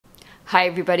Hi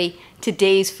everybody,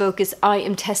 today's focus I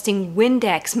am testing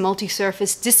Windex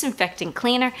Multisurface Disinfectant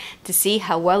Cleaner to see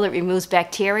how well it removes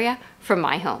bacteria from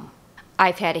my home.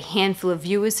 I've had a handful of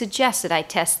viewers suggest that I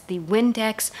test the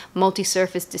Windex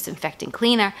Multisurface Disinfectant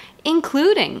Cleaner,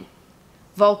 including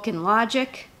Vulcan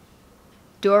Logic,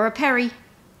 Dora Perry,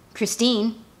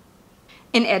 Christine,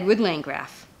 and Edward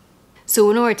Landgraf. So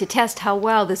in order to test how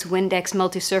well this Windex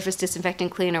Multisurface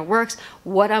Disinfectant Cleaner works,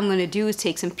 what I'm going to do is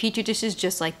take some Petri dishes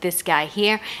just like this guy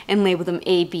here and label them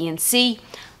A, B, and C.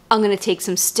 I'm going to take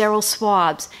some sterile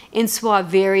swabs and swab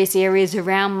various areas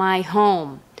around my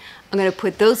home. I'm going to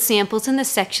put those samples in the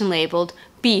section labeled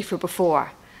B for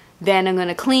before. Then I'm going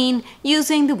to clean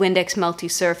using the Windex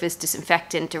Multisurface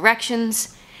Disinfectant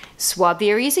directions, swab the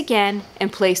areas again,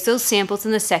 and place those samples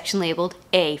in the section labeled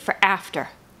A for after.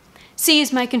 C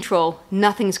is my control,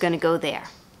 nothing's going to go there.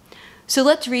 So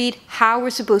let's read how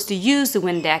we're supposed to use the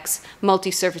Windex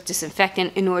Multisurface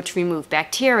Disinfectant in order to remove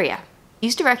bacteria.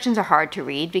 These directions are hard to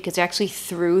read because they're actually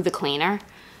through the cleaner.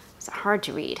 It's hard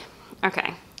to read.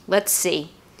 Okay, let's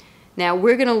see. Now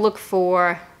we're going to look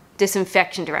for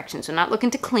disinfection directions. We're not looking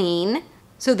to clean.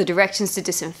 So the directions to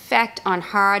disinfect on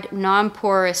hard,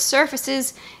 non-porous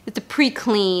surfaces is to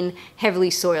pre-clean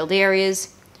heavily soiled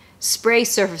areas. Spray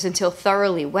surface until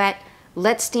thoroughly wet.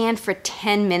 Let stand for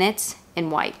 10 minutes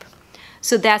and wipe.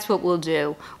 So that's what we'll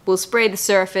do. We'll spray the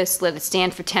surface, let it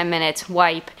stand for 10 minutes,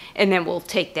 wipe, and then we'll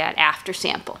take that after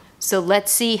sample. So let's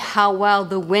see how well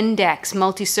the Windex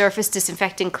Multisurface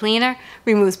Disinfectant Cleaner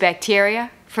removes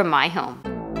bacteria from my home.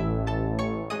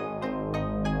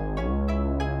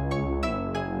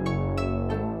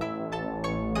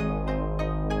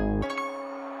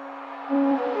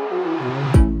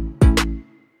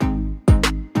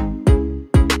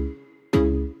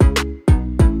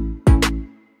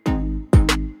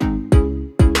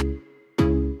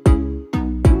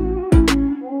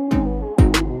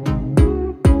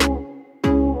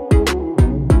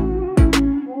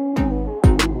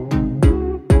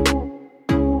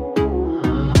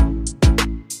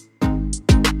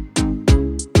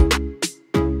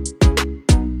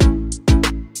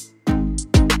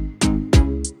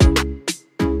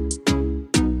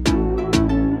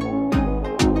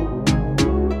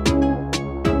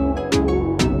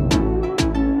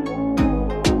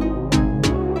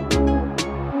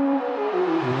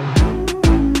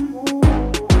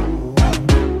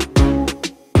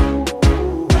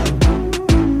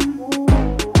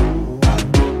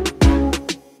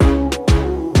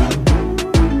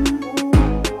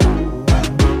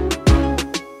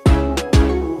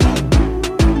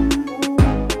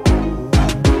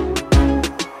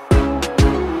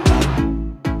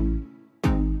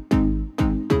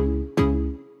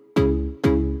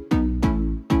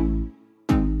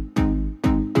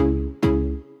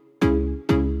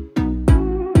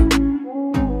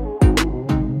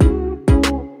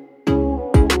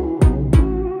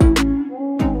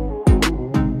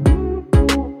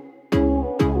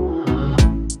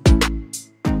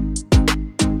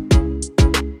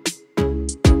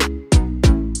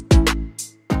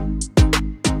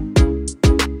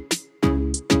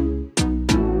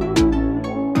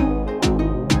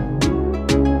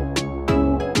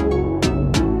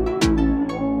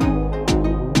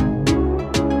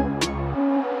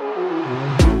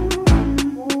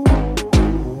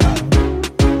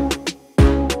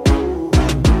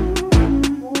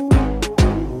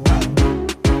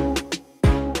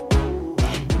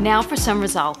 Now for some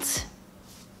results.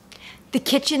 The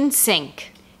kitchen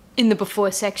sink. In the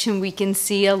before section we can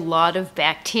see a lot of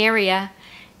bacteria,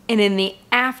 and in the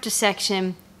after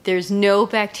section there's no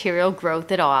bacterial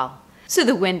growth at all. So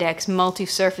the Windex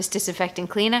Multisurface Disinfectant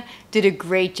Cleaner did a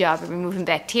great job of removing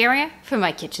bacteria from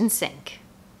my kitchen sink.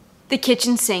 The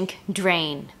kitchen sink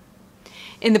drain.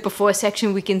 In the before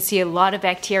section we can see a lot of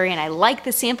bacteria, and I like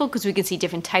the sample because we can see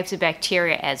different types of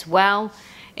bacteria as well.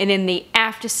 And in the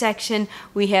after section,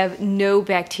 we have no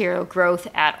bacterial growth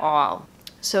at all.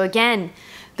 So again,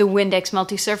 the Windex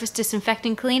Multisurface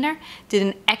Disinfectant Cleaner did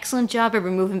an excellent job of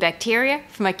removing bacteria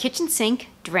from my kitchen sink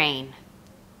drain.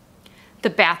 The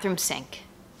bathroom sink.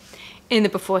 In the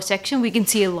before section, we can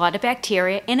see a lot of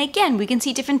bacteria, and again, we can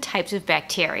see different types of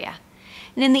bacteria.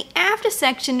 And in the after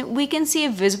section, we can see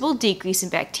a visible decrease in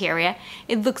bacteria.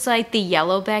 It looks like the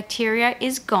yellow bacteria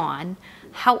is gone.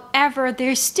 However,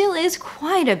 there still is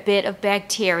quite a bit of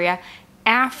bacteria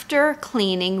after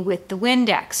cleaning with the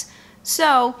Windex.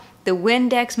 So the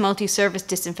Windex Multisurface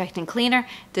Disinfectant Cleaner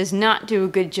does not do a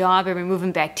good job of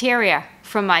removing bacteria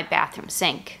from my bathroom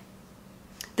sink.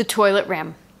 The toilet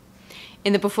rim.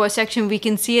 In the before section, we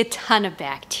can see a ton of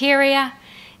bacteria.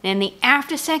 And in the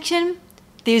after section,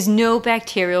 there's no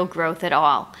bacterial growth at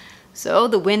all. So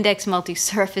the Windex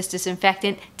Multisurface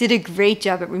Disinfectant did a great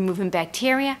job at removing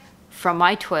bacteria from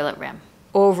my toilet rim.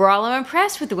 Overall, I'm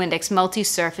impressed with the Windex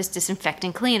Multisurface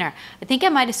Disinfectant Cleaner. I think I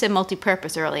might have said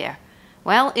multi-purpose earlier.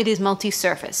 Well, it is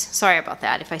multi-surface. Sorry about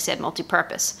that if I said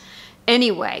multi-purpose.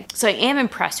 Anyway, so I am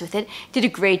impressed with it. Did a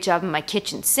great job in my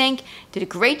kitchen sink, did a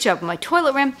great job in my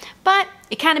toilet rim, but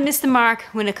it kind of missed the mark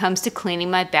when it comes to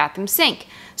cleaning my bathroom sink.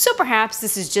 So perhaps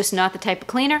this is just not the type of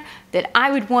cleaner that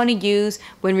I would want to use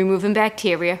when removing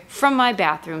bacteria from my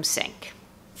bathroom sink.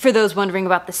 For those wondering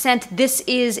about the scent, this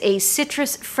is a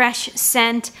citrus fresh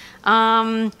scent.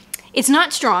 It's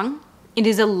not strong. It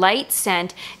is a light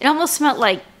scent. It almost smelled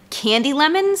like candy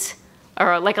lemons,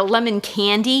 or like a lemon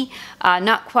candy,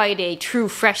 not quite a true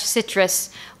fresh citrus,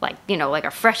 like, you know, like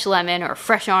a fresh lemon or a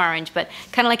fresh orange, but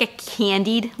kind of like a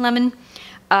candied lemon.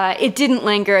 It didn't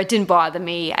linger, it didn't bother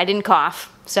me, I didn't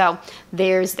cough, so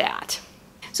there's that.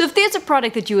 So if there's a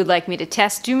product that you would like me to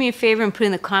test, do me a favor and put it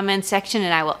in the comments section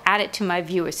and I will add it to my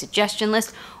viewer suggestion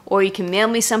list, or you can mail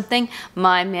me something.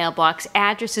 My mailbox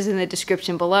address is in the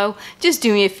description below. Just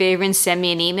do me a favor and send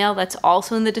me an email. That's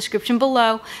also in the description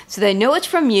below so that I know it's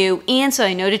from you and so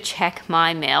I know to check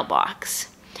my mailbox.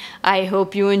 I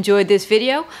hope you enjoyed this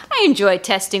video. I enjoyed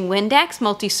testing Windex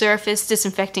Multisurface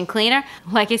Disinfectant Cleaner.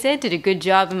 Like I said, did a good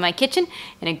job in my kitchen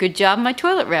and a good job in my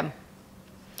toilet rim.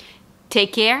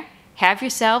 Take care. Have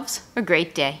yourselves a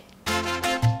great day.